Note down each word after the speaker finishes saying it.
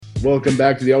Welcome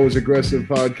back to the Always Aggressive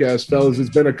podcast, fellas. It's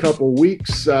been a couple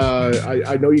weeks.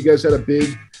 I know you guys had a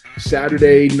big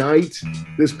Saturday night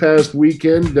this past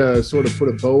weekend, sort of put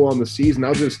a bow on the season.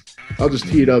 I'll just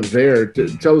tee it up there.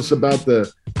 Tell us about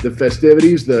the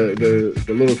festivities, the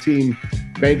little team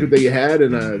banquet that you had,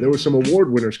 and there were some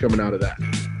award winners coming out of that.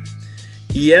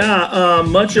 Yeah,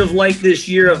 much of like this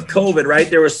year of COVID,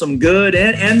 right? There was some good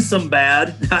and some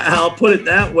bad. I'll put it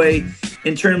that way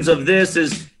in terms of this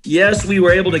is, yes, we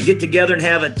were able to get together and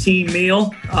have a team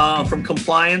meal from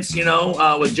compliance,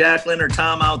 with Jacqueline or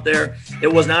Tom out there. It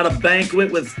was not a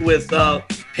banquet with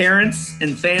parents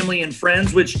and family and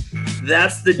friends, which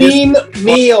that's the team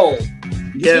meal.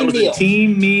 Yeah, it was a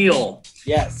team meal.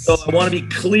 Yes. So I want to be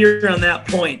clear on that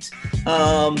point.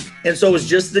 And so it was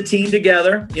just the team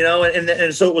together,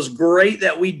 and so it was great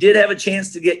that we did have a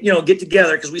chance to get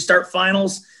together because we start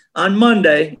finals on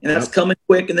Monday, and that's coming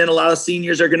quick. And then a lot of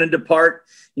seniors are going to depart,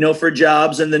 for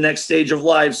jobs in the next stage of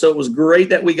life. So it was great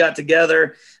that we got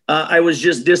together. I was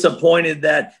just disappointed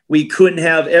that we couldn't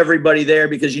have everybody there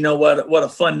because what a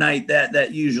fun night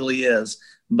that usually is.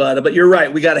 But you're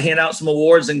right. We got to hand out some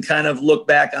awards and kind of look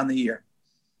back on the year.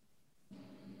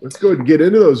 Let's go ahead and get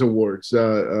into those awards.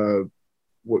 Several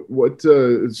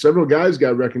guys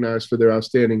got recognized for their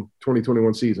outstanding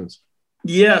 2021 seasons.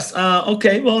 Yes.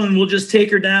 Okay. Well, and we'll just take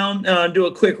her down, do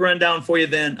a quick rundown for you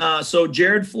then. So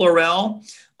Jared Florell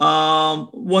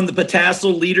won the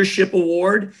Patasso Leadership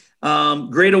Award.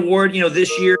 Great award.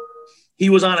 This year he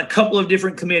was on a couple of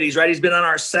different committees, right? He's been on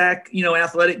our SAC,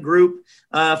 athletic group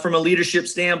from a leadership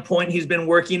standpoint. He's been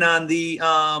working on the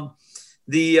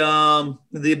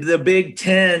Big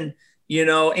Ten,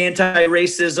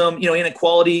 anti-racism,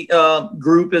 inequality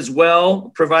group as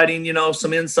well, providing,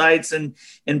 some insights and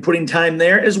putting time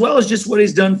there, as well as just what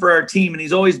he's done for our team. And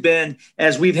he's always been,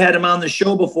 as we've had him on the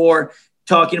show before,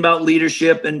 talking about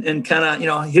leadership and kind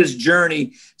of, his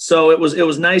journey. So it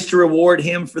was nice to reward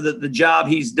him for the job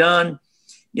he's done.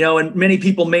 And many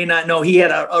people may not know he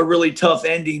had a really tough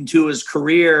ending to his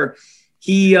career.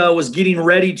 He was getting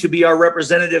ready to be our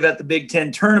representative at the Big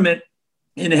Ten tournament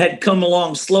and had come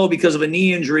along slow because of a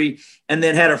knee injury and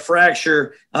then had a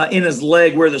fracture in his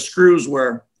leg where the screws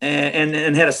were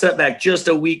and had a setback just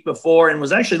a week before and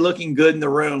was actually looking good in the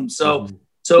room. So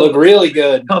looked really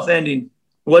good. Tough ending.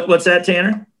 What's that,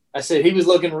 Tanner? I said he was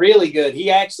looking really good. He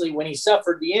actually, when he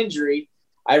suffered the injury,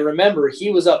 I remember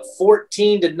he was up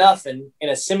 14-0 in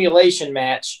a simulation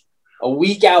match a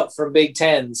week out from Big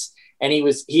Tens. And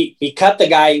he cut the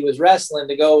guy he was wrestling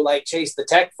to go chase the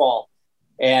tech fall.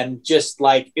 And just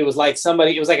it was like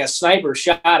a sniper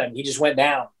shot him. He just went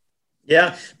down.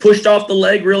 Yeah. Pushed off the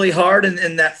leg really hard.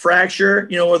 And that fracture,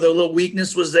 where the little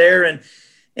weakness was there.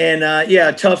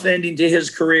 And tough ending to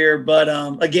his career. But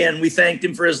again, we thanked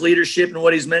him for his leadership and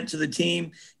what he's meant to the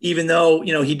team, even though,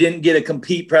 he didn't get to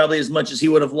compete probably as much as he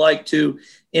would have liked to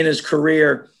in his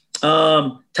career.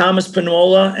 Thomas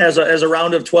Pinola as a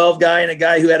round of 12 guy and a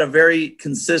guy who had a very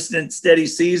consistent, steady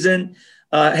season,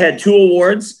 had 2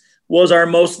 awards, was our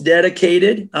most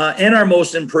dedicated and our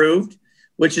most improved,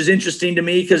 which is interesting to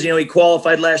me because, he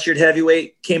qualified last year at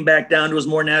heavyweight, came back down to his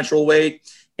more natural weight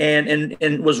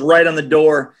and was right on the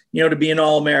door, to be an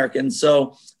All-American.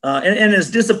 So, and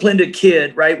as disciplined a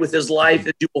kid, right, with his life,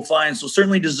 as you will find. So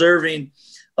certainly deserving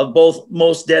of both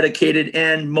most dedicated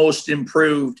and most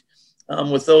improved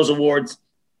with those awards.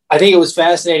 I think it was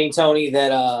fascinating, Tony,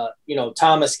 that,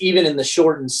 Thomas, even in the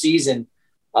shortened season,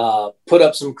 put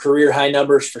up some career high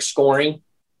numbers for scoring.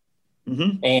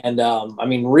 Mm-hmm.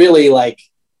 And, really I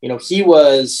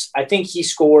think he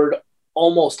scored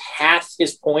almost half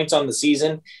his points on the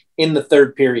season in the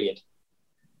third period.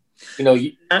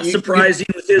 Not surprising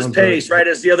with his pace, right?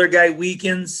 As the other guy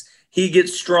weakens, he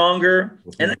gets stronger.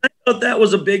 Mm-hmm. And I thought that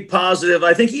was a big positive.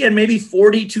 I think he had maybe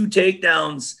 42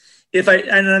 takedowns.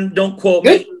 And don't quote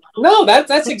me. No,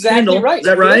 that's exactly right. Is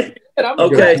that right?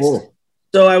 Okay. Cool.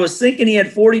 So I was thinking he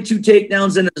had 42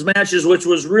 takedowns in his matches, which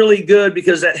was really good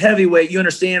because at heavyweight, you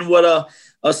understand what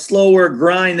a slower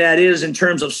grind that is in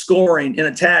terms of scoring and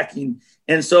attacking.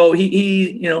 And so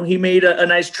he made a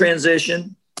nice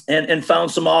transition and found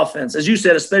some offense, as you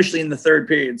said, especially in the third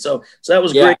period. So that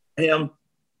was great for him.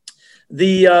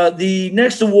 The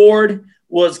next award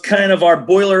was kind of our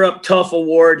Boiler Up Tough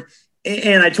award.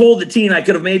 And I told the team I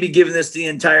could have maybe given this to the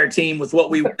entire team with what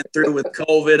we went through with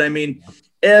COVID.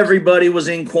 Everybody was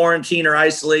in quarantine or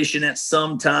isolation at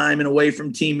some time and away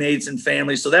from teammates and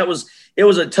family. So it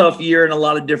was a tough year in a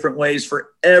lot of different ways for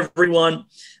everyone.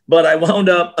 But I wound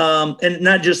up, and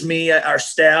not just me, our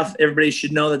staff, everybody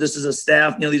should know that this is a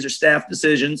staff, these are staff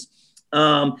decisions,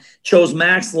 chose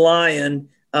Max Lyon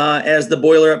as the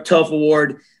Boiler Up Tough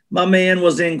Award. My man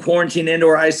was in quarantine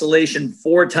indoor isolation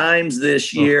 4 times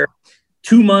this year,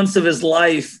 2 months of his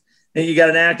life. And you got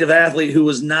an active athlete who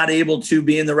was not able to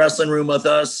be in the wrestling room with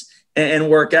us and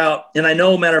work out. And I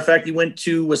know, matter of fact, he went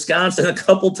to Wisconsin a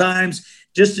couple times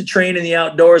just to train in the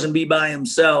outdoors and be by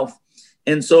himself.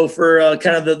 And so for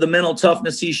kind of the mental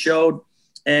toughness he showed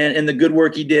and the good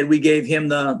work he did, we gave him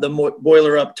the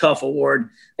Boiler Up Tough Award.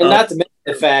 And not to mention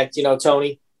the fact,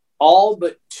 Tony, all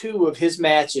but 2 of his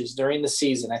matches during the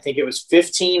season, I think it was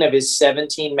 15 of his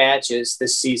 17 matches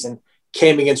this season,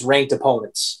 came against ranked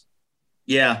opponents.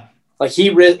 Yeah. Like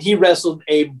he wrestled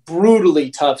a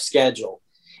brutally tough schedule.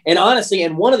 And honestly,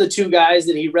 and one of the 2 guys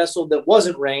that he wrestled that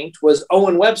wasn't ranked was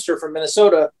Owen Webster from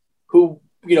Minnesota, who,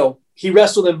 he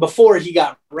wrestled him before he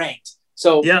got ranked.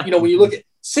 So, when you look at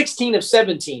 16 of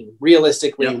 17,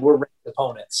 realistically, were ranked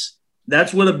opponents.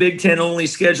 That's what a Big Ten only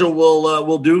schedule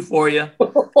will do for you.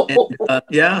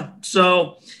 And,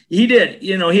 so he did.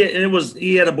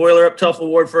 He had a Boiler Up Tough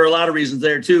Award for a lot of reasons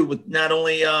there too, with not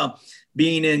only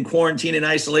being in quarantine and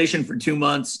isolation for 2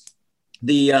 months,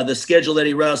 the schedule that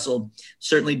he wrestled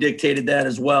certainly dictated that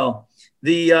as well.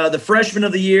 The freshman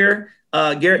of the year,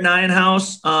 Garrett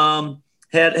Nienhaus,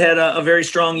 had a very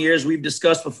strong year, as we've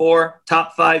discussed before.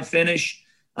 Top 5 finish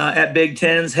at Big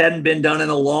Tens, hadn't been done in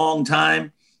a long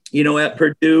time. At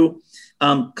Purdue,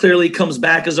 clearly comes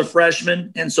back as a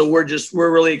freshman. And so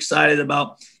we're really excited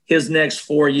about his next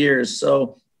 4 years.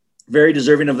 So very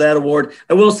deserving of that award.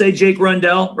 I will say Jake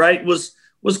Rundell, right, was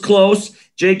close.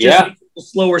 Jake just had a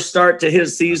slower start to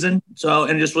his season.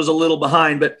 And just was a little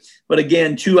behind, but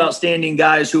again, 2 outstanding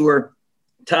guys who were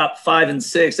top 5 and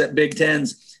 6 at Big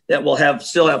Tens that will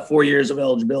still have 4 years of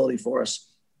eligibility for us.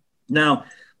 Now,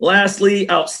 lastly,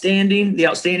 the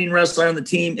outstanding wrestler on the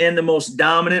team and the most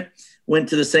dominant went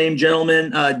to the same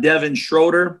gentleman, Devin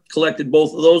Schroeder, collected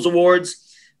both of those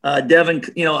awards. Devin,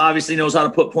 obviously knows how to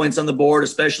put points on the board,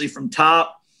 especially from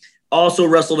top. Also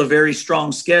wrestled a very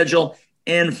strong schedule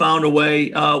and found a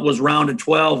way, was rounded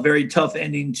 12, very tough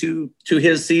ending to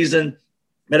his season.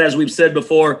 But as we've said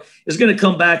before, is going to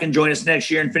come back and join us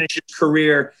next year and finish his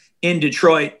career in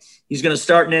Detroit. He's going to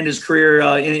start and end his career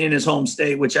in his home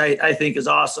state, which I think is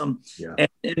awesome. Yeah.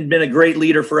 And been a great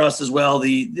leader for us as well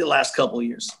the last couple of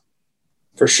years.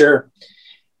 For sure.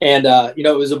 And,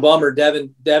 it was a bummer.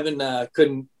 Devin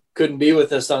couldn't be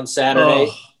with us on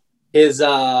Saturday.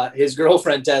 Oh. His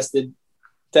girlfriend tested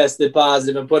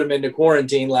positive and put him into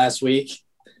quarantine last week.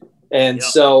 And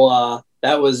so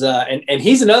that was and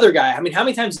he's another guy. I mean, how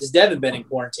many times has Devin been in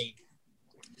quarantine?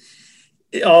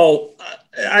 Oh,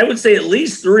 I would say at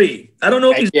least 3. I don't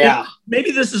know if he's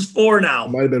maybe this is 4 now.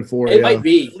 It might have been 4. It might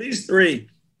be at least 3.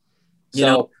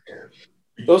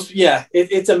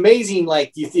 It's amazing.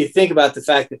 Like you think about the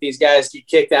fact that these guys get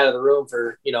kicked out of the room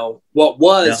for what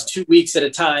was 2 weeks at a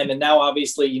time, and now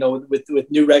obviously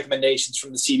with new recommendations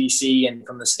from the CDC and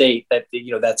from the state that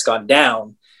that's gone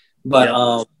down. But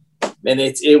and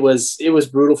it was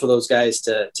brutal for those guys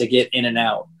to get in and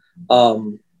out.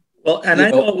 Well, and I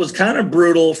know it was kind of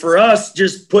brutal for us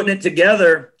just putting it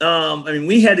together.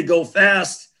 We had to go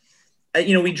fast.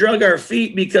 We drug our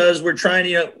feet because we're trying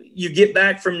to, you get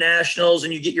back from nationals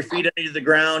and you get your feet under the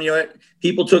ground.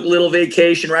 People took a little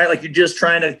vacation, right? Like you're just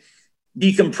trying to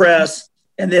decompress.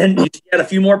 And then you had a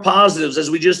few more positives, as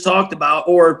we just talked about,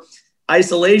 or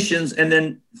isolations. And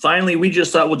then finally we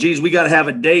just thought, well, geez, we got to have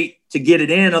a date to get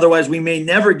it in. Otherwise we may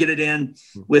never get it in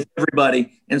with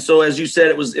everybody. And so, as you said,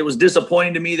 it was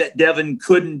disappointing to me that Devin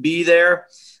couldn't be there,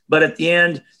 but at the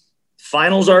end,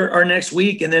 finals are next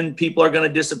week and then people are going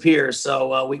to disappear.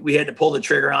 So we had to pull the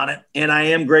trigger on it. And I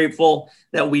am grateful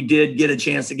that we did get a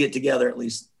chance to get together at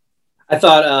least. I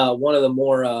thought one of the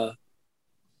more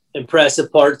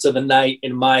impressive parts of the night,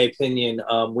 in my opinion,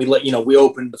 we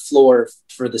opened the floor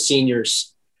for the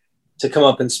seniors to come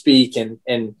up and speak, and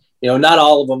not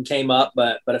all of them came up,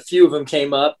 but a few of them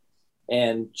came up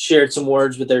and shared some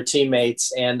words with their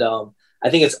teammates. And I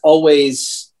think it's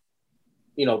always,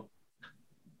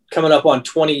 coming up on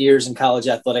 20 years in college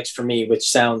athletics for me,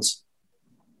 which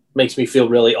makes me feel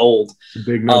really old.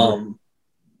 Big number.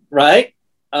 Right?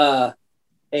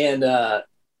 And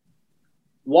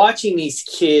watching these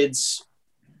kids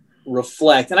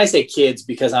reflect, and I say kids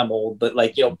because I'm old, but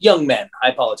young men, I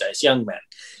apologize, young men.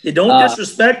 You don't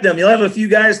disrespect them. You'll have a few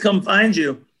guys come find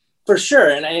you. For sure.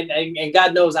 And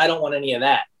God knows I don't want any of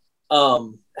that.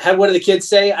 What do the kids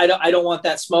say? I don't want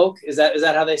that smoke. Is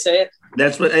that how they say it?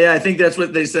 I think that's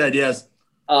what they said. Yes.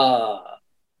 But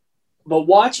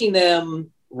watching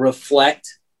them reflect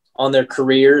on their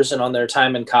careers and on their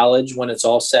time in college when it's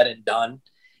all said and done,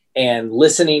 and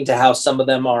listening to how some of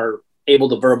them are able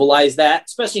to verbalize that,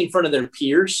 especially in front of their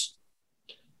peers,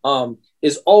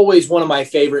 is always one of my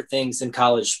favorite things in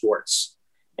college sports,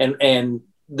 and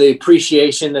the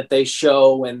appreciation that they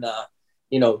show. And,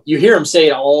 you hear them say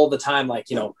it all the time, like,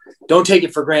 don't take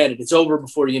it for granted. It's over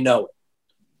before you know it.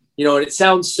 And it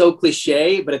sounds so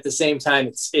cliche, but at the same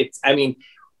time, I mean,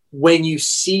 when you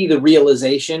see the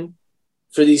realization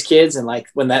for these kids and like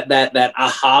when that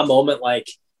aha moment, like,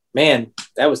 man,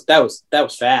 that was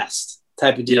fast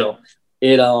type of deal.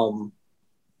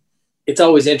 It's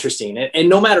always interesting. And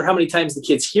no matter how many times the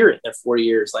kids hear it in their 4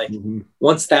 years, like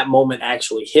once that moment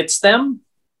actually hits them,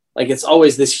 like it's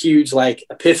always this huge like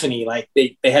epiphany. Like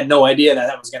they had no idea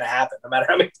that was going to happen. No matter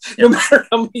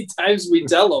how many times we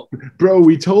tell them, bro,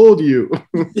 we told you.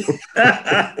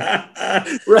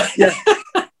 Right. Yeah.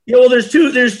 Well, there's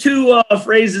two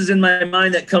phrases in my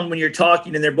mind that come when you're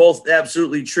talking, and they're both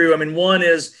absolutely true. I mean, one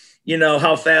is,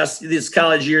 how fast these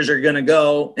college years are going to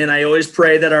go. And I always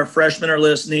pray that our freshmen are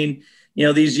listening,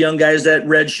 these young guys that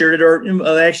redshirted,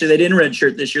 or actually they didn't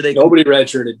redshirt this year. Nobody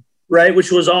redshirted. Right,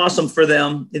 which was awesome for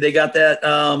them. They got that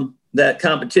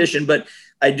competition, but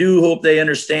I do hope they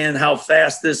understand how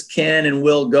fast this can and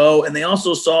will go. And they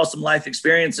also saw some life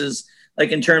experiences,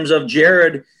 like in terms of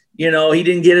Jared, he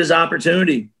didn't get his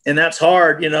opportunity, and that's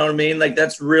hard. You know what I mean? Like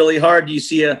that's really hard. You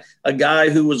see a guy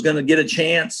who was going to get a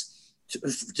chance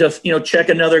to check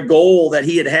another goal that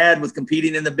he had with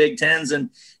competing in the Big Tens and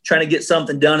trying to get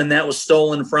something done, and that was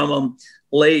stolen from him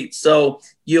late. So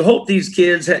you hope these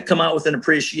kids come out with an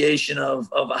appreciation of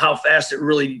how fast it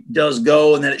really does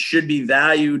go, and that it should be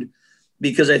valued,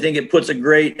 because I think it puts a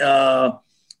great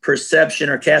perception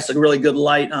or casts a really good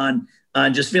light on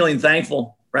just feeling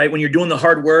thankful, right? When you're doing the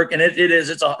hard work, and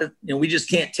we just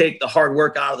can't take the hard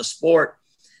work out of the sport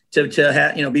to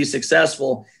be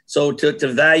successful. So to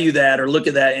value that or look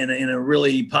at that in a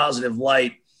really positive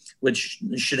light, which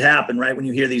should happen, right? When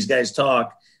you hear these guys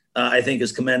talk, I think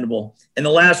is commendable. And the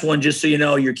last one, just so you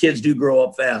know, your kids do grow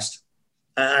up fast.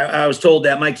 I was told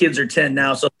that. My kids are 10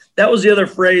 now. So that was the other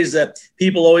phrase that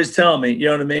people always tell me, you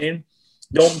know what I mean?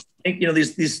 Don't think,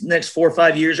 these next 4 or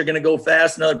 5 years are going to go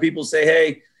fast. And other people say,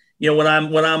 hey, when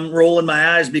I'm rolling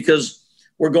my eyes because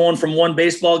we're going from one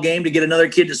baseball game to get another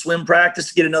kid to swim practice,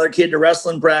 to get another kid to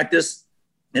wrestling practice,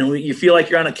 and you feel like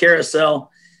you're on a carousel,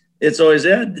 it's always,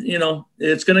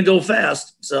 it's going to go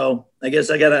fast. So I guess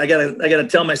I gotta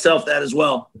tell myself that as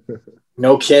well.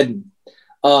 No kidding.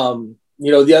 The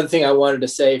other thing I wanted to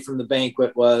say from the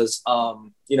banquet was,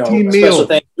 team meal.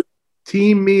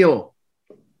 Team meal.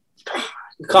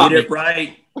 You caught Get me. it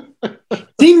right.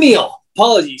 Team meal.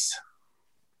 Apologies.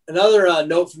 Another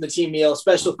note from the team meal.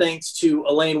 Special thanks to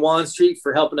Elaine Wanstreet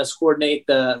for helping us coordinate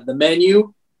the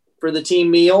menu for the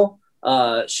team meal.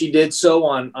 She did so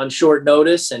on short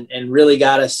notice and really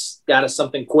got us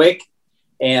something quick.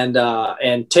 And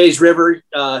Taze River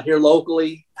here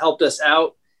locally helped us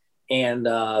out, and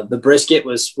the brisket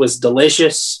was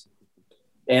delicious.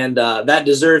 And that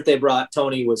dessert they brought,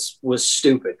 Tony, was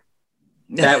stupid.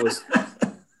 It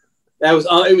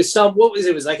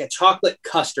was like a chocolate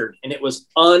custard, and it was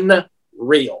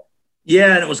unreal.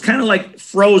 Yeah, and it was kind of like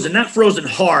frozen, not frozen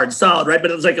hard, solid, right? But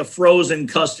it was like a frozen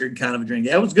custard kind of a drink.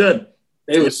 Yeah, it was good.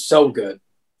 It was so good.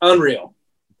 Unreal.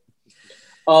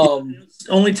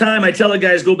 Only time I tell the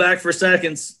guys, go back for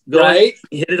seconds. Go right?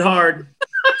 Hit it hard.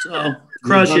 So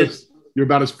crush it. You're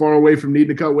about as far away from needing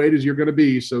to cut weight as you're going to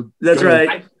be. So that's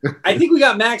right. I think we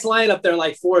got Max Lyon up there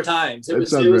like 4 times. It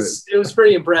was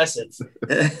pretty impressive.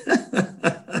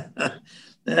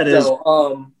 That is.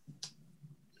 So,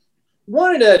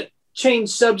 wanted to change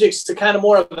subjects to kind of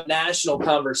more of a national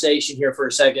conversation here for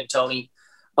a second, Tony.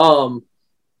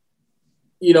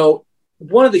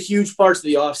 One of the huge parts of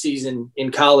the offseason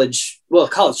in college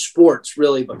sports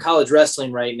really, but college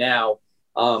wrestling right now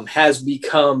has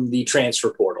become the transfer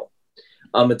portal.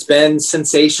 It's been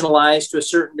sensationalized to a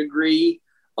certain degree.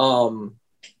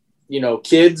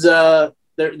 Kids,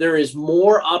 there is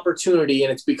more opportunity,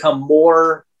 and it's become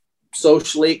more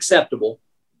socially acceptable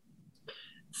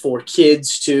for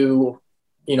kids to,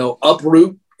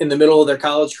 uproot in the middle of their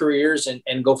college careers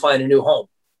and go find a new home.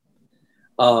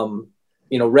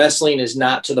 Wrestling is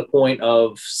not to the point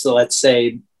of, so let's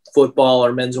say football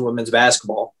or men's and women's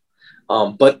basketball.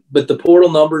 But the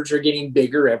portal numbers are getting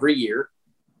bigger every year,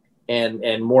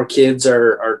 and more kids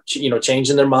are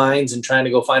changing their minds and trying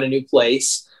to go find a new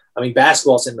place. I mean,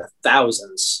 basketball's in the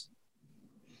thousands.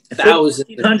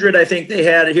 1,500, I think they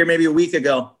had it here maybe a week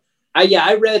ago.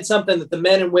 I read something that the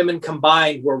men and women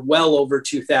combined were well over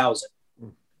 2,000.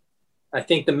 I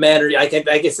think the men are, like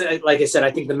I said,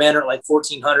 I think the men are like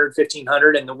 1,400,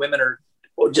 1,500, and the women are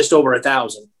just over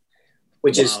 1,000,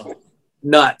 which is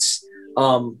nuts.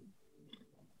 But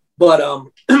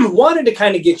wanted to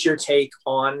kind of get your take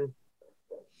on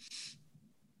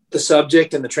the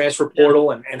subject and the transfer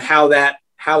portal and how that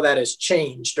has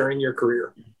changed during your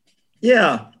career.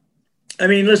 Yeah. I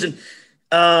mean, listen,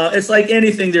 it's like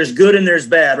anything. There's good and there's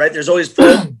bad, right? There's always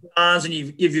pros and cons, and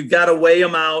you've got to weigh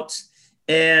them out.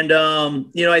 And,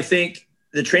 I think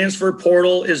the transfer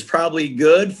portal is probably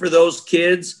good for those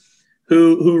kids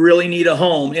who really need a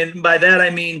home. And by that, I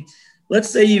mean, let's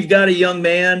say you've got a young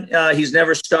man, he's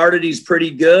never started, he's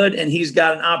pretty good, and he's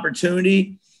got an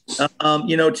opportunity,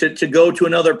 to go to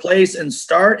another place and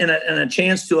start and a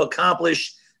chance to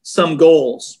accomplish some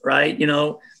goals, right?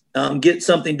 Get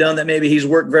something done that maybe he's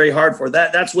worked very hard for.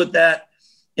 That's what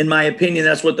in my opinion,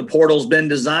 that's what the portal's been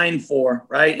designed for,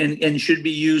 right? And should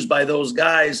be used by those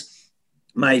guys.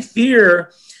 My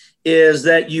fear is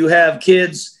that you have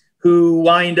kids who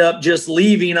wind up just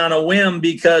leaving on a whim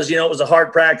because, it was a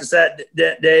hard practice that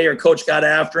day, or coach got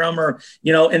after them, or,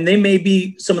 and they may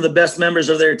be some of the best members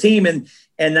of their team. And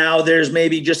now there's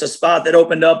maybe just a spot that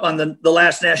opened up on the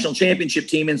last national championship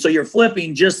team. And so you're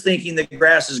flipping, just thinking the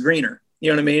grass is greener. You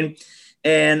know what I mean?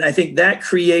 And I think that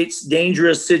creates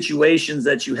dangerous situations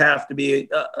that you have to be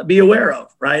aware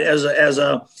of, right? As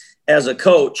a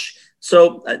coach.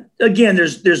 So again,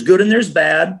 there's good and there's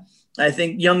bad. I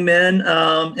think young men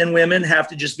and women have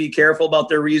to just be careful about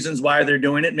their reasons why they're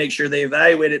doing it, make sure they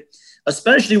evaluate it,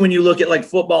 especially when you look at like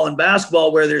football and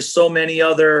basketball, where there's so many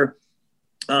other,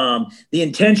 the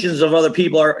intentions of other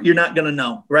people you're not going to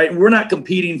know, right? We're not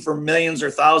competing for millions or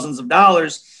thousands of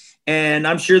dollars. And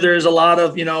I'm sure there's a lot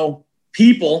of,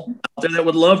 people out there that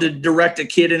would love to direct a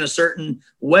kid in a certain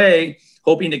way,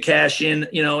 hoping to cash in,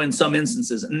 in some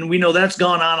instances. And we know that's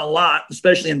gone on a lot,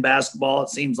 especially in basketball. It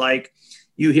seems like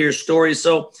you hear stories.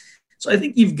 So I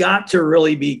think you've got to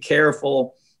really be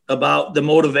careful about the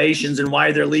motivations and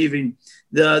why they're leaving.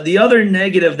 The other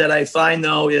negative that I find,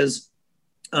 though, is,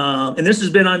 and this has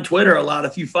been on Twitter a lot,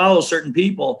 if you follow certain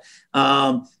people,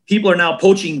 people are now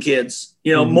poaching kids,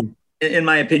 more, in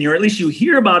my opinion, or at least you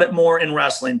hear about it more in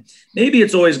wrestling. Maybe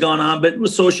it's always gone on, but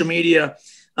with social media,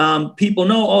 people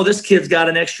know, this kid's got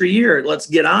an extra year. Let's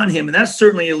get on him. And that's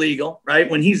certainly illegal, right?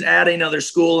 When he's at another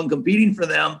school and competing for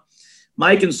them,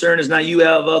 my concern is now you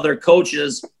have other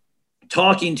coaches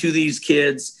talking to these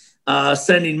kids,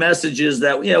 sending messages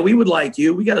that, we would like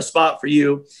you. We got a spot for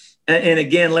you. And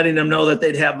again, letting them know that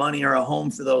they'd have money or a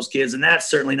home for those kids. And that's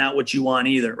certainly not what you want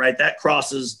either, right? That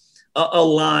crosses a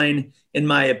line, in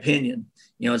my opinion.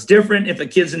 It's different if a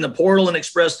kid's in the portal and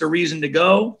expressed a reason to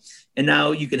go, and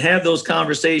now you can have those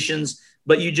conversations,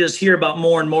 but you just hear about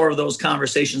more and more of those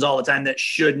conversations all the time that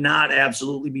should not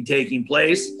absolutely be taking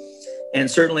place.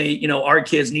 And certainly, our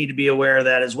kids need to be aware of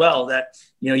that as well, that,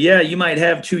 you might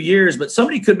have 2 years, but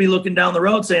somebody could be looking down the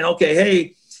road saying, okay,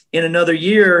 hey, in another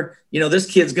year, this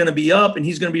kid's going to be up and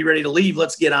he's going to be ready to leave.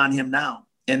 Let's get on him now.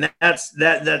 And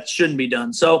that shouldn't be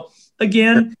done. So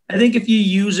again, I think if you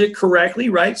use it correctly,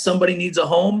 right, somebody needs a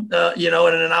home, and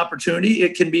an opportunity,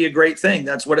 it can be a great thing.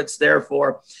 That's what it's there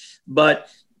for. But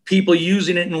people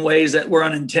using it in ways that were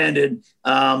unintended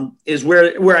is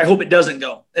where I hope it doesn't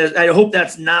go. I hope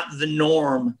that's not the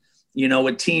norm,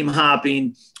 with team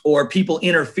hopping or people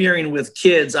interfering with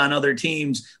kids on other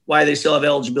teams, why they still have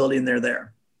eligibility and they're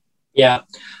there. Yeah.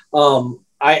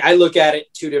 I look at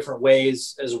it two different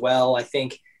ways as well. I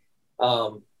think,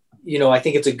 I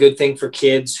think it's a good thing for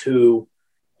kids who,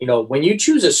 when you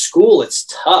choose a school, it's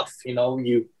tough.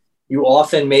 You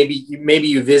often maybe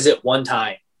you visit one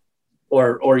time,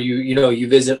 or you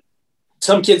visit.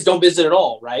 Some kids don't visit at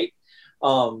all, right?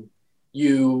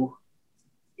 You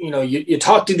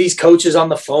talk to these coaches on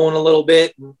the phone a little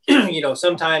bit.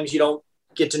 Sometimes you don't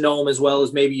get to know them as well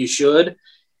as maybe you should,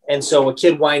 and so a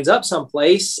kid winds up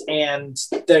someplace and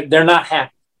they're not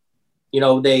happy.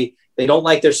 They don't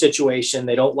like their situation.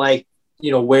 They don't like,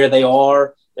 where they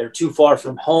are. They're too far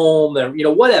from home. They're,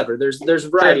 whatever. There's a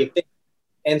variety of things.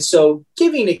 And so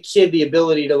giving a kid the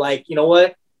ability to, like,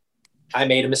 what? I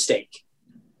made a mistake.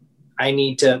 I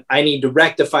need to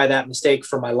rectify that mistake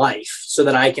for my life so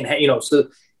that I can, so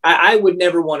I would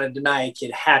never want to deny a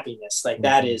kid happiness. Like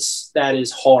that is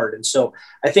hard. And so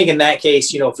I think in that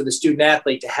case, for the student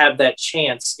athlete to have that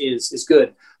chance is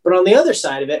good. But on the other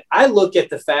side of it, I look at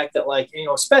the fact that, like,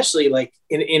 especially like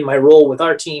in my role with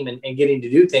our team and getting to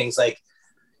do things like,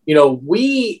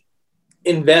 we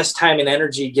invest time and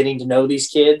energy getting to know these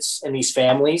kids and these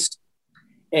families.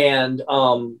 And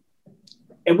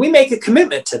we make a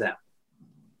commitment to them.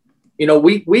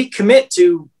 We commit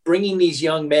to bringing these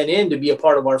young men in to be a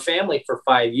part of our family for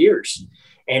 5 years,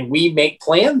 and we make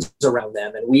plans around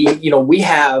them. And we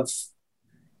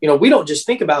don't just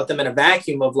think about them in a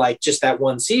vacuum of like just that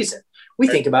one season. We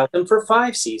think about them for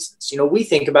 5 seasons. We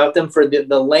think about them for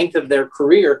the length of their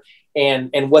career.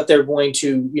 and what they're going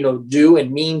to, do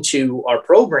and mean to our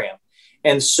program.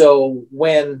 And so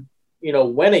when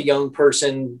a young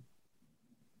person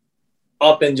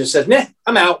up and just says, nah,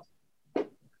 I'm out,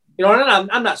 and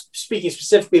I'm not speaking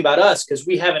specifically about us, because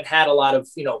we haven't had a lot of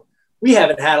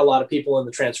people in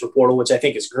the transfer portal, which I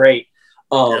think is great.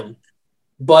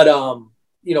 But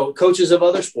coaches of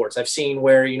other sports I've seen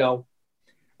where,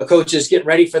 a coach is getting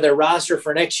ready for their roster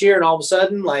for next year, and all of a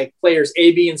sudden, like, players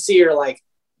A, B, and C are like,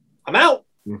 I'm out.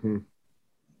 Mm-hmm.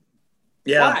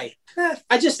 Yeah. Why?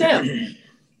 I just am.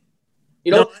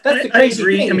 That's the crazy I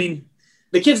agree. thing. I mean,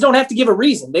 the kids don't have to give a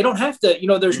reason. They don't have to,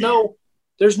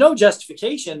 there's no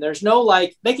justification. There's no,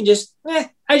 like, they can just,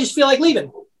 I just feel like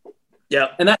leaving. Yeah.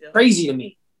 And that's crazy to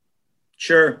me.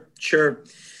 Sure.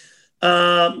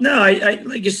 No, I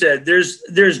like you said,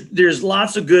 there's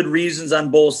lots of good reasons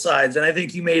on both sides. And I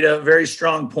think you made a very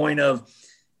strong point of,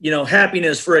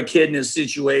 happiness for a kid in his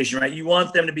situation, right? You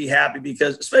want them to be happy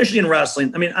because, especially in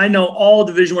wrestling, I mean, I know all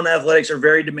Division I athletics are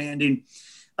very demanding.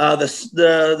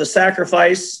 The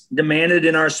sacrifice demanded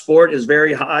in our sport is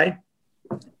very high.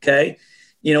 Okay.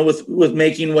 With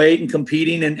making weight and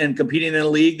competing and competing in a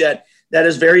league that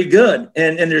is very good.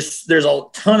 And there's a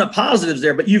ton of positives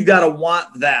there, but you've got to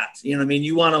want that. You know what I mean?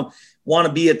 You want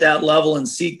to be at that level and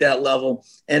seek that level.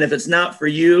 And if it's not for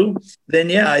you, then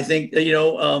yeah, I think,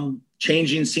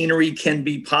 changing scenery can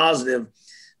be positive.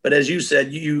 But as you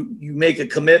said, you make a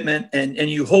commitment and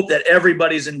you hope that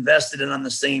everybody's invested and on the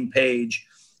same page.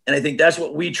 And I think that's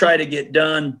what we try to get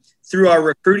done through our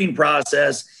recruiting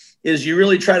process is you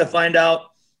really try to find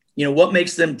out, what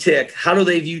makes them tick? How do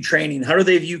they view training? How do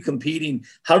they view competing?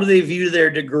 How do they view their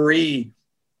degree?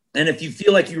 And if you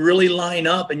feel like you really line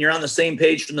up and you're on the same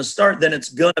page from the start, then it's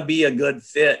going to be a good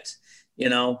fit.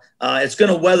 It's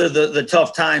going to weather the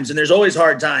tough times, and there's always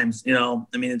hard times,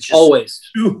 I mean, it's just always,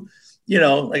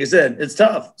 like I said, it's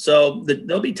tough. So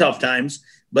there'll be tough times,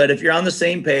 but if you're on the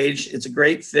same page, it's a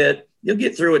great fit. You'll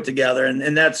get through it together,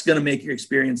 and that's going to make your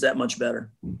experience that much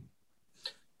better.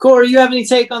 Corey, you have any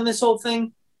take on this whole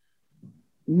thing?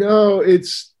 No,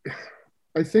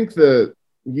 I think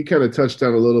you kind of touched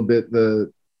on a little bit,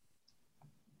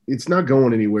 it's not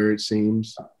going anywhere, it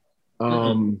seems.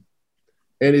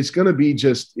 And it's going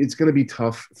to be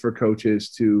tough for coaches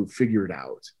to figure it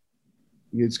out.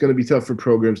 It's going to be tough for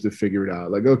programs to figure it out.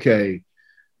 Like, okay,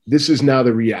 this is now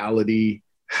the reality.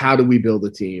 How do we build a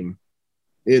team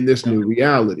in this new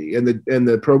reality? And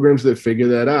the programs that figure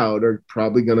that out are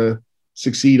probably going to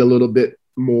succeed a little bit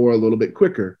more, a little bit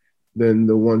quicker than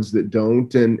the ones that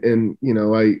don't. And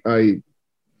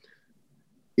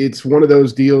it's one of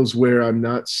those deals where I'm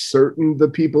not certain the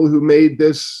people who made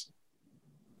this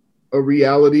a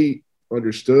reality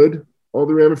understood all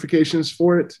the ramifications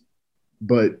for it,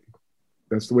 but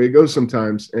that's the way it goes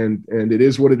sometimes. And it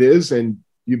is what it is, and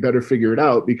you better figure it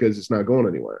out because it's not going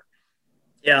anywhere.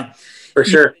 Yeah, for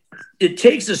sure. It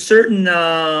takes a certain,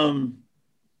 I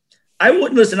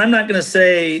wouldn't listen. I'm not going to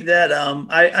say that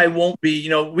I won't be,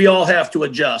 we all have to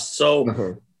adjust.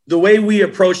 So the way we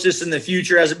approach this in the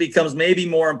future, as it becomes maybe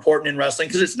more important in wrestling,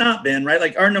 because it's not been, right?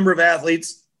 Like our number of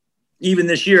athletes, even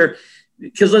this year,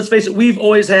 because let's face it, we've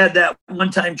always had that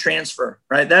one-time transfer,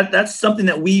 right? That's something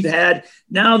that we've had.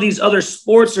 Now these other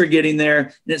sports are getting there,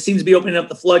 and it seems to be opening up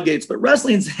the floodgates. But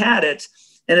wrestling's had it,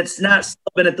 and it's not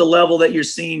been at the level that you're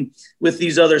seeing with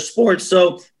these other sports.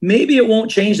 So maybe it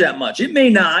won't change that much. It may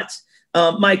not.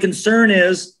 My concern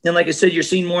is, and like I said, you're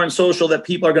seeing more on social that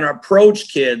people are going to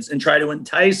approach kids and try to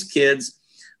entice kids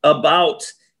about,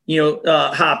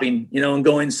 hopping, and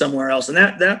going somewhere else. And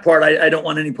that part, I don't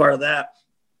want any part of that.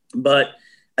 But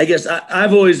I guess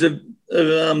I've always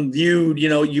viewed,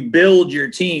 you build your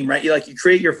team, right? You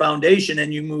create your foundation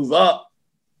and you move up.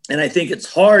 And I think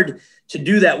it's hard to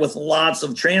do that with lots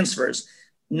of transfers.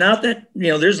 Not that,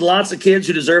 there's lots of kids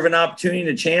who deserve an opportunity and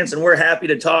a chance, and we're happy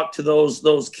to talk to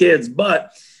those kids.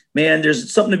 But, man,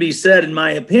 there's something to be said, in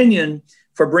my opinion,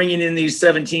 for bringing in these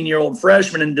 17-year-old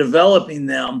freshmen and developing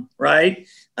them, right?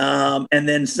 And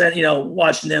then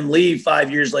watching them leave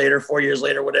 5 years later, 4 years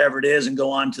later, whatever it is, and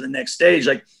go on to the next stage.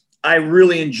 Like, I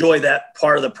really enjoy that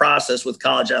part of the process with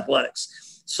college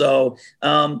athletics. So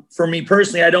for me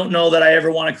personally, I don't know that I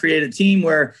ever want to create a team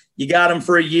where you got them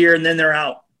for a year and then they're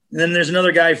out. And then there's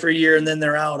another guy for a year and then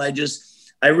they're out.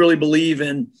 I really believe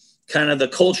in kind of the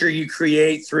culture you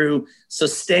create through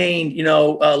sustained,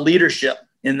 leadership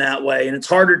in that way. And it's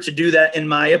harder to do that, in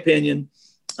my opinion,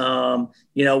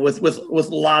 with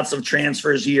lots of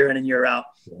transfers year in and year out.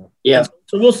 Yeah.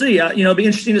 So we'll see. It'll be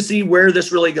interesting to see where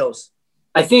this really goes.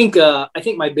 I think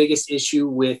my biggest issue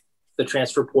with the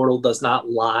transfer portal does not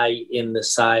lie in the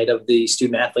side of the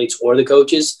student athletes or the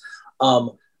coaches.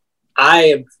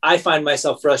 I find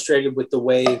myself frustrated with the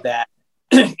way that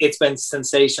it's been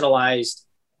sensationalized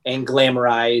and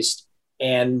glamorized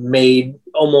and made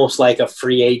almost like a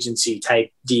free agency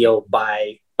type deal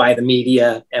by the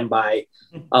media and by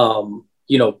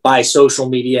by social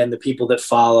media and the people that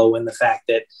follow, and the fact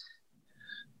that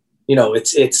it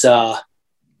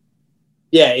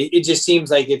just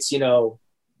seems like it's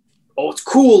it's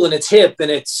cool and it's hip and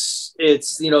it's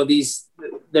these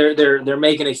they're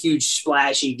making a huge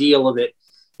splashy deal of it.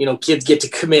 Kids get to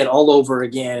commit all over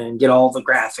again and get all the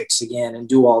graphics again and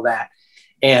do all that.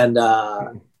 And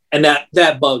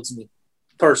that bugs me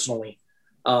personally.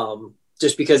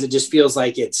 Just because it just feels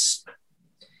like it's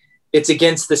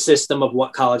against the system of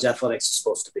what college athletics is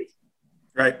supposed to be.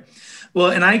 Right.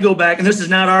 Well, and I go back, and this is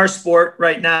not our sport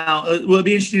right now. It will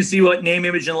be interesting to see what name,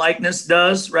 image, and likeness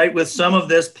does, right, with some of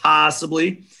this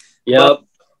possibly. Yep.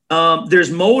 But,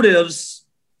 there's motives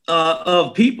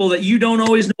of people that you don't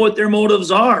always know what their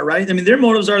motives are, right? I mean, their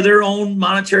motives are their own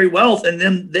monetary wealth, and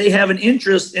then they have an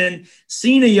interest in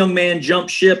seeing a young man jump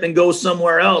ship and go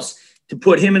somewhere else to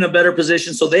put him in a better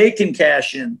position so they can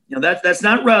cash in. That's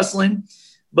not wrestling.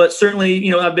 But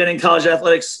certainly, I've been in college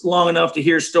athletics long enough to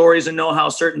hear stories and know how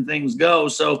certain things go.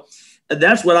 So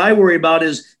that's what I worry about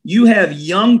is you have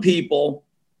young people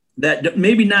that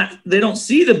they don't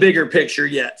see the bigger picture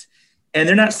yet. And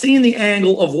they're not seeing the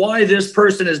angle of why this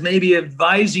person is maybe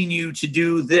advising you to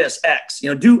do this X,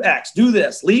 do X, do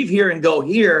this, leave here and go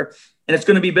here. And it's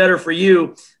going to be better for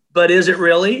you. But is it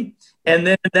really? And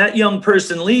then that young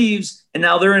person leaves and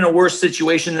now they're in a worse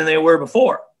situation than they were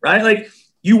before, right? Like,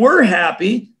 you were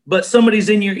happy, but somebody's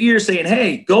in your ear saying,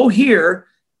 hey, go here.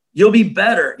 You'll be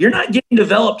better. You're not getting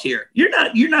developed here. You're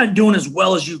not doing as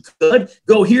well as you could.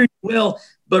 Go here, you will.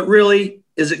 But really,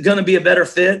 is it going to be a better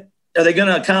fit? Are they going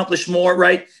to accomplish more,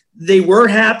 right? They were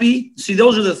happy. See,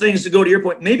 those are the things to go to your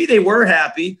point. Maybe they were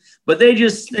happy, but they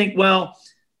just think, well,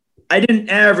 I didn't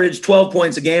average 12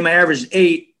 points a game. I averaged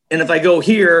 8. And if I go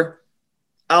here,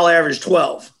 I'll average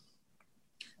 12.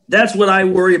 That's what I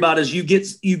worry about is you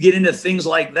get into things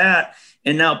like that,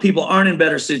 and now people aren't in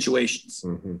better situations.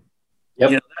 Mm-hmm.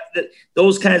 Yep.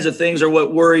 Those kinds of things are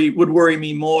what would worry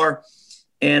me more.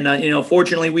 And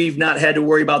fortunately, we've not had to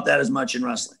worry about that as much in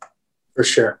wrestling. For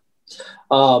sure.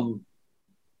 So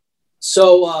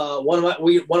one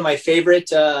of my favorite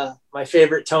Tony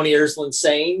Ersland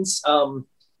sayings.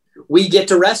 We get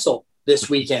to wrestle this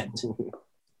weekend.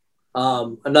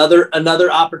 Another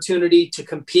opportunity to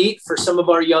compete for some of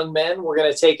our young men. We're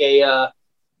going to take a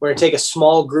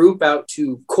small group out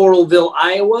to Coralville,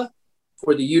 Iowa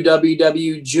for the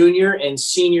UWW Junior and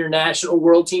Senior National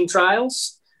World Team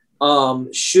Trials.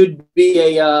 Should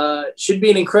be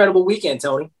an incredible weekend,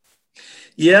 Tony.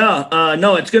 Yeah,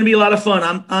 no, it's going to be a lot of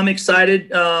fun. I'm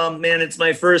excited, man. It's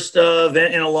my first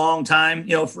event in a long time,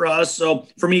 for us. So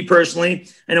for me personally,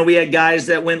 I know we had guys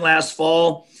that went last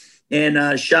fall.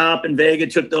 And Shop and Vega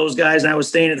took those guys, and I was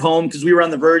staying at home because we were on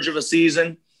the verge of a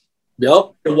season.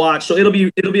 Yep. To watch. So it'll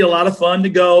be a lot of fun to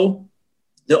go.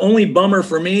 The only bummer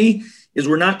for me is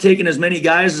we're not taking as many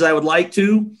guys as I would like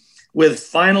to, with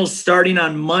finals starting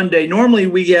on Monday. Normally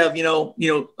we have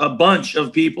a bunch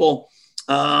of people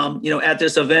at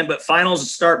this event, but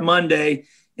finals start Monday,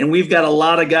 and we've got a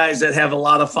lot of guys that have a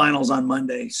lot of finals on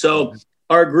Monday. So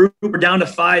our group, we're down to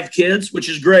 5 kids, which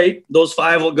is great. Those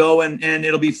 5 will go, and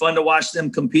it'll be fun to watch them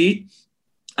compete.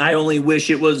 I only wish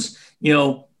it was,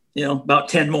 about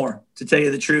 10 more, to tell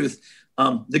you the truth.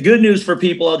 The good news for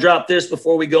people, I'll drop this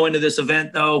before we go into this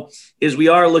event, though, is we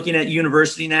are looking at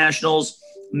University Nationals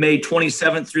May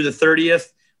 27th through the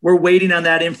 30th. We're waiting on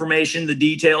that information, the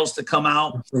details to come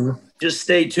out. Mm-hmm. Just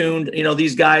stay tuned.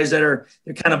 These guys they're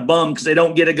kind of bummed because they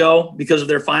don't get to go because of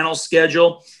their final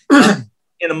schedule.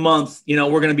 In a month, we're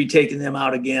going to be taking them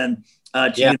out again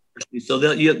to university.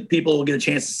 So people will get a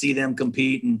chance to see them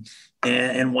compete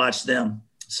and watch them.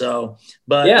 So,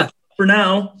 but for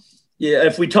now,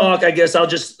 if we talk, I guess I'll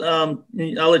just I'll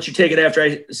let you take it after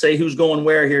I say who's going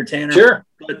where here, Tanner. Sure.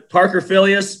 But Parker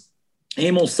Filius,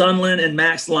 Emil Sunland, and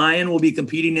Max Lyon will be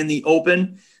competing in the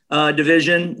open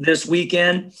division this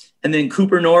weekend. And then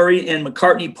Cooper Norrie and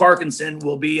McCartney Parkinson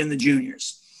will be in the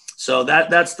juniors. So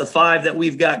that's the 5 that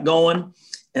we've got going.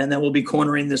 And then we'll be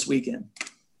cornering this weekend.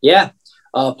 Yeah.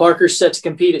 Parker's set to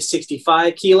compete at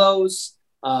 65 kilos.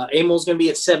 Emil's going to be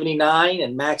at 79,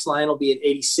 and Max Lyon will be at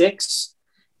 86.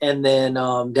 And then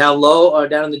down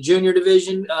in the junior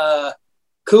division,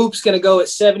 Coop's going to go at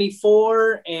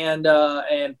 74, and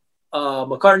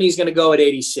McCartney's going to go at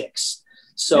 86.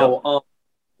 So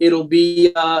it'll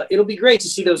be great to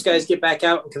see those guys get back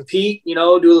out and compete.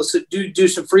 Do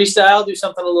some freestyle, do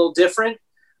something a little different.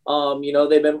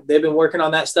 They've been working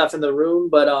on that stuff in the room,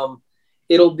 but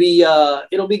it'll be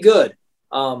good.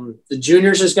 The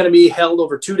juniors is going to be held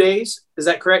over 2 days. Is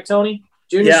that correct, Tony?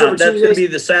 Juniors over that's going to be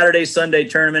the Saturday Sunday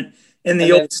tournament, and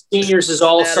the seniors is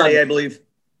all Saturday, Sunday, I believe.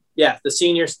 Yeah, the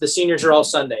seniors are all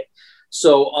Sunday.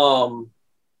 So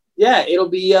it'll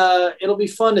be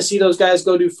fun to see those guys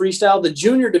go do freestyle. The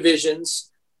junior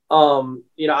divisions,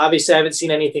 obviously I haven't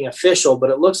seen anything official, but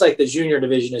it looks like the junior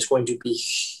division is going to be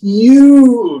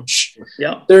huge.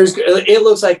 Yeah, it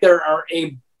looks like there are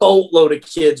a boatload of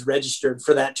kids registered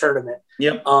for that tournament.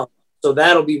 Yep. So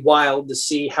that'll be wild to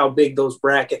see how big those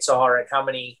brackets are and how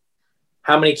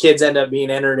many kids end up being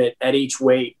entered at each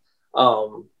weight.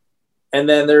 And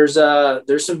then there's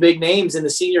some big names in the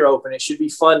senior open. It should be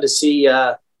fun to see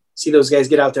those guys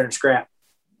get out there and scrap.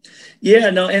 Yeah,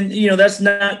 no, and that's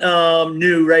not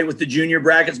new, right? With the junior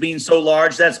brackets being so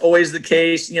large, that's always the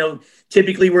case.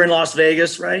 Typically we're in Las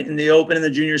Vegas, right? In the open and the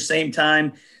juniors same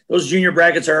time. Those junior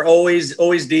brackets are always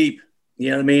deep. You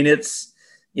know what I mean? It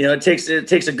takes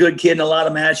a good kid in a lot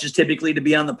of matches typically to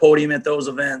be on the podium at those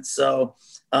events. So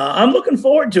I'm looking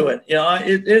forward to it.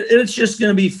 It's just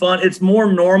going to be fun. It's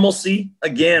more normalcy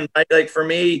again. Like for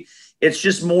me, it's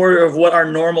just more of what our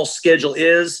normal schedule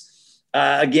is.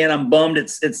 Again, I'm bummed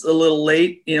it's a little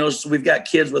late. So we've got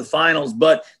kids with finals,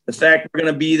 but the fact we're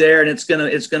going to be there and it's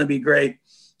gonna be great.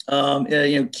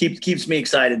 Keeps me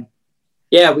excited.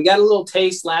 Yeah, we got a little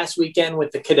taste last weekend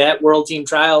with the cadet world team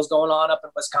trials going on up in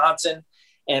Wisconsin,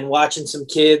 and watching some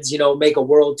kids, make a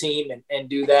world team and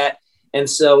do that. And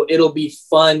so it'll be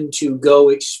fun to go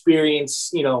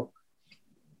experience,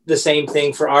 the same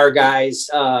thing for our guys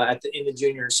in the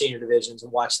junior and senior divisions,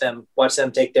 and watch them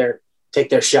take their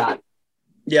shot.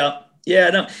 Yeah.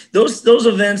 No, those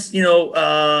events,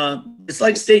 it's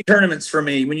like state tournaments for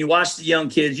me. When you watch the young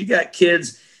kids, you got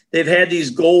kids, they've had these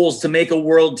goals to make a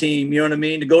world team, you know what I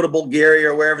mean? To go to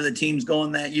Bulgaria or wherever the team's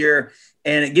going that year.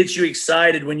 And it gets you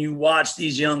excited when you watch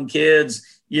these young kids,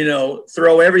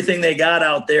 throw everything they got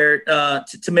out there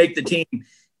to make the team.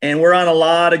 And we're on a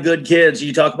lot of good kids.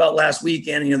 You talk about last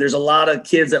weekend, there's a lot of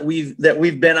kids that we've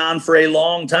been on for a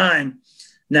long time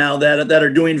now that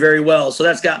are doing very well. So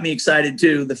that's got me excited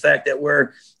too. The fact that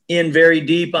we're in very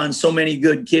deep on so many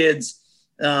good kids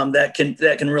that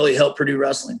can really help Purdue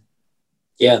wrestling.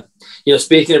 Yeah.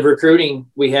 Speaking of recruiting,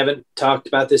 we haven't talked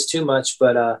about this too much,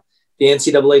 but the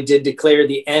NCAA did declare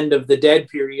the end of the dead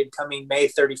period coming May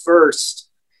 31st.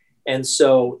 And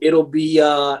so it'll be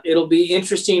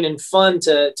interesting and fun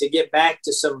to get back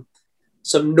to some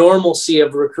normalcy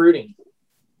of recruiting.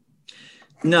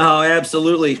 No,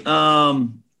 absolutely.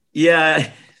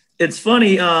 Yeah, it's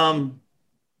funny.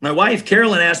 My wife,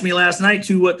 Carolyn, asked me last night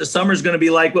too, what the summer's going to be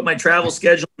like, what my travel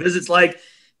schedule visits like.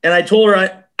 And I told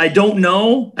her, I don't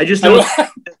know. I just know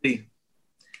it's busy.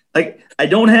 Like, I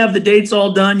don't have the dates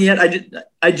all done yet.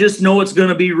 I just know it's going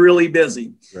to be really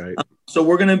busy. Right. So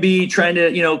we're going to be trying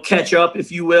to, catch up,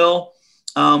 if you will,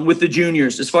 with the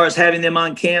juniors as far as having them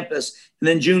on campus. And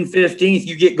then June 15th,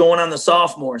 you get going on the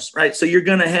sophomores, right? So you're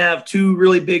going to have two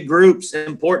really big groups,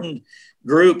 important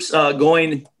groups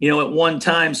going, at one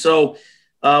time. So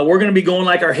we're going to be going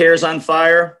like our hair's on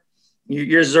fire.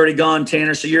 Yours is already gone,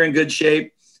 Tanner, so you're in good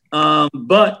shape.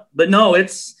 But no,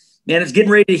 it's getting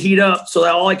ready to heat up. So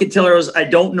all I could tell her was, I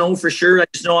don't know for sure. I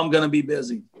just know I'm going to be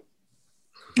busy.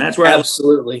 That's where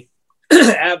absolutely.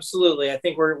 Absolutely. I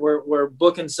think we're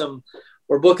booking some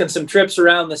trips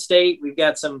around the state. We've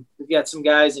got some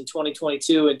guys in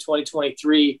 2022 and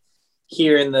 2023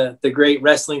 here in the great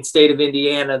wrestling state of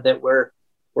Indiana that we're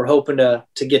hoping to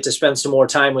get to spend some more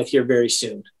time with here very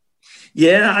soon.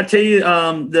 Yeah, I tell you,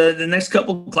 the next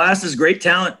couple of classes, great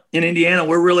talent in Indiana.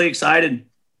 We're really excited.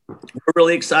 We're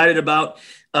really excited about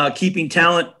keeping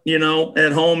talent,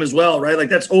 at home as well, right? Like,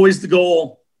 that's always the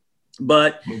goal.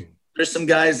 But there's some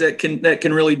guys that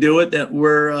can really do it that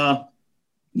we're,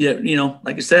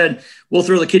 like I said, we'll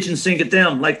throw the kitchen sink at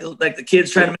them. Like the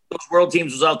kids trying to make those world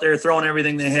teams was out there throwing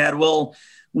everything they had. We'll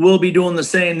be doing the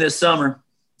same this summer.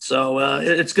 So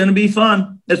it's going to be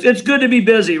fun. It's good to be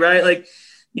busy, right? Like,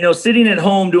 sitting at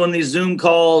home doing these Zoom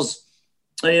calls,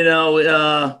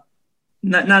 not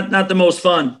the most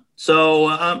fun.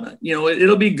 So,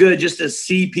 it'll be good just to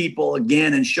see people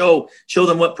again and show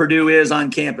them what Purdue is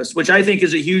on campus, which I think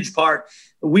is a huge part.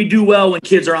 We do well when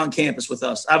kids are on campus with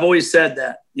us. I've always said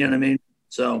that, you know what I mean?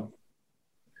 So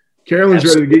Carolyn's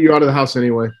ready to get you out of the house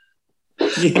anyway.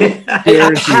 Yeah.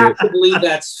 I have to believe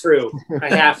that's true. I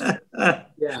have to.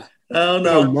 Yeah. Oh,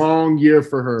 no. It's a long year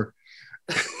for her.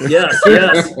 Yes.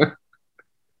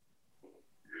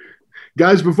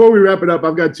 Guys, before we wrap it up,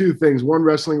 I've got two things, one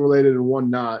wrestling related and one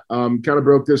not. Kind of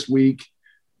broke this week.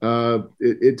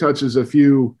 it touches a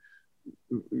few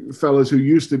fellas who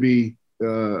used to be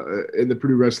in the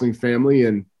Purdue wrestling family,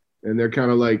 and they're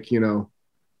kind of like,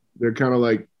 they're kind of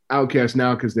like outcasts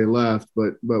now because they left,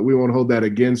 but we won't hold that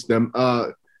against them.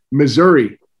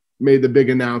 Missouri made the big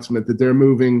announcement that they're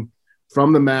moving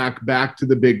from the MAC back to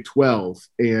the Big 12,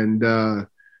 and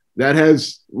that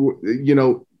has,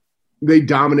 they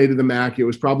dominated the MAC. It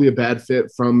was probably a bad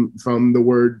fit from the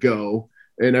word go,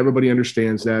 and everybody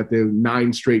understands that. They have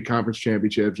 9 straight conference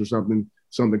championships or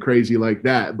something crazy like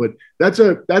that. But that's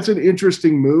an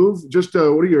interesting move. Just what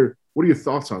are your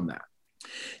thoughts on that?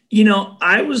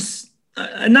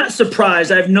 I'm not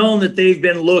surprised. I've known that they've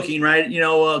been looking, right?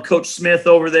 Coach Smith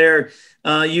over there,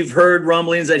 you've heard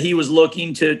rumblings that he was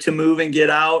looking to move and get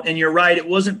out. And you're right, it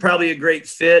wasn't probably a great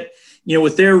fit,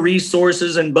 with their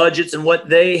resources and budgets and what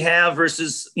they have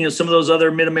versus, some of those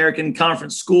other Mid-American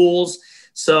Conference schools.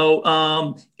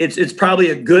 So it's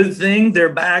probably a good thing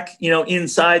they're back,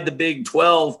 inside the Big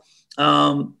 12.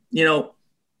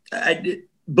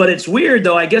 But it's weird,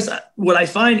 though. I guess what I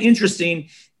find interesting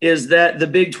is that the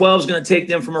Big 12 is going to take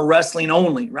them from a wrestling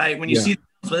only, right? When you see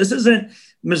this isn't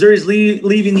Missouri's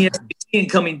leaving the SEC and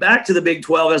coming back to the Big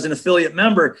 12 as an affiliate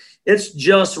member. It's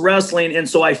just wrestling. And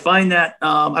so I find that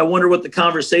I wonder what the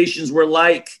conversations were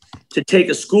like to take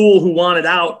a school who wanted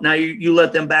out. Now you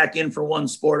let them back in for one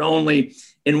sport only,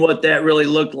 and what that really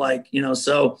looked like,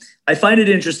 So I find it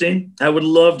interesting. I would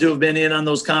love to have been in on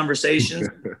those conversations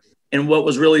and what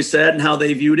was really said and how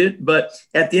they viewed it. But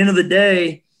at the end of the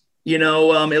day,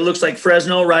 it looks like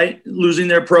Fresno, right, losing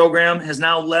their program, has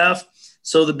now left.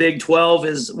 So the Big 12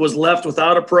 was left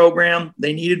without a program.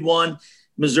 They needed one.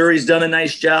 Missouri's done a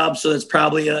nice job, so it's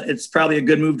probably a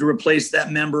good move to replace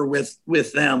that member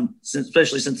with them,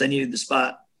 especially since they needed the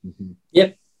spot. Mm-hmm.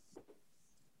 Yep.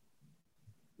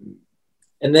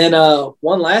 And then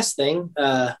one last thing,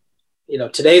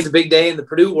 today's a big day in the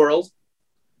Purdue world.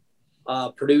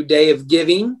 Purdue Day of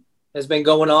Giving has been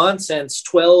going on since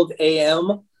 12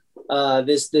 a.m.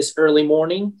 This early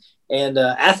morning. And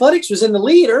athletics was in the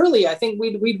lead early. I think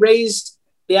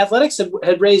the athletics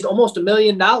had raised almost $1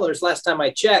 million last time I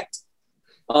checked.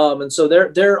 And so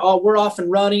we're off and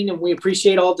running, and we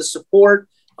appreciate all the support.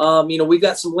 We've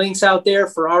got some links out there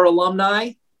for our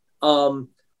alumni.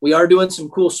 We are doing some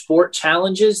cool sport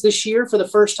challenges this year for the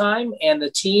first time. And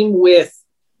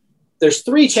there's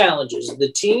 3 challenges.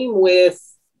 The team with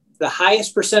the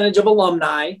highest percentage of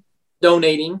alumni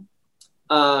donating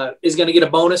is going to get a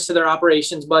bonus to their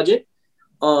operations budget.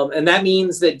 And that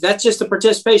means that's just a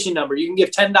participation number. You can give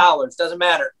 $10, doesn't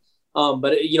matter.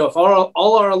 But if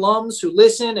all our alums who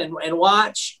listen and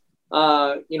watch,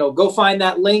 go find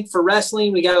that link for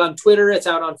wrestling. We got it on Twitter. It's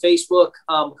out on Facebook,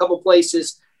 a couple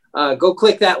places. Go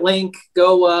click that link.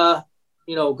 Go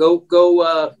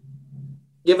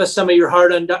give us some of your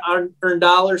hard-earned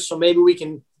dollars, so maybe we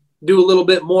can do a little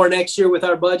bit more next year with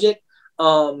our budget.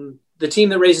 The team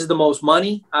that raises the most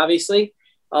money, obviously.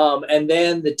 And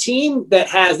then the team that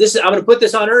has this, I'm going to put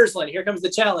this on Ursland. Here comes the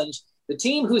challenge. The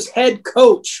team whose head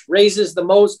coach raises the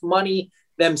most money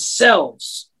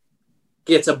themselves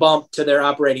gets a bump to their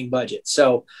operating budget.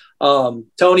 So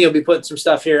Tony will be putting some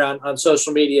stuff here on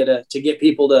social media to get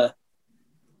people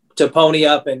to pony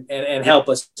up and help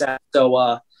us out.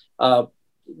 So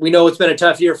we know it's been a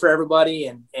tough year for everybody.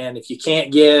 And if you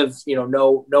can't give,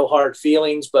 no hard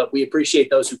feelings, but we appreciate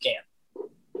those who can.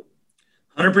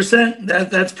 100%.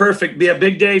 That's perfect. Be a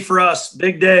big day for us.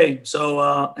 Big day.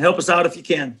 So help us out if you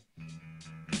can.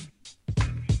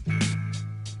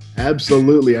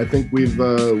 Absolutely. I think we've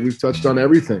touched on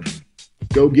everything.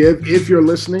 Go give. If you're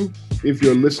listening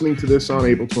to this on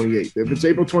April 28th, if it's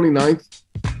April 29th,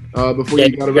 before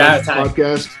you got to wrap the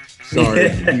podcast,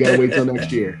 sorry, you got to wait till next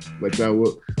year. But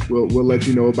we'll let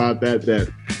you know about that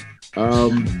then.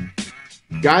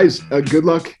 Guys, good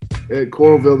luck at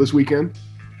Coralville this weekend.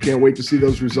 Can't wait to see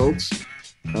those results.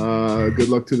 Good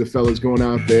luck to the fellas going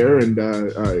out there,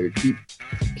 and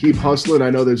keep hustling.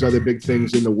 I know there's other big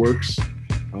things in the works.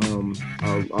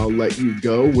 I'll let you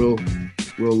go. We'll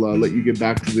let you get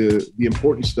back to the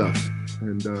important stuff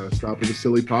and stop with the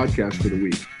silly podcast for the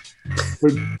week.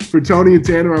 For Tony and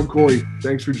Tanner, I'm Corey.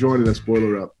 Thanks for joining us.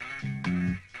 Spoiler up.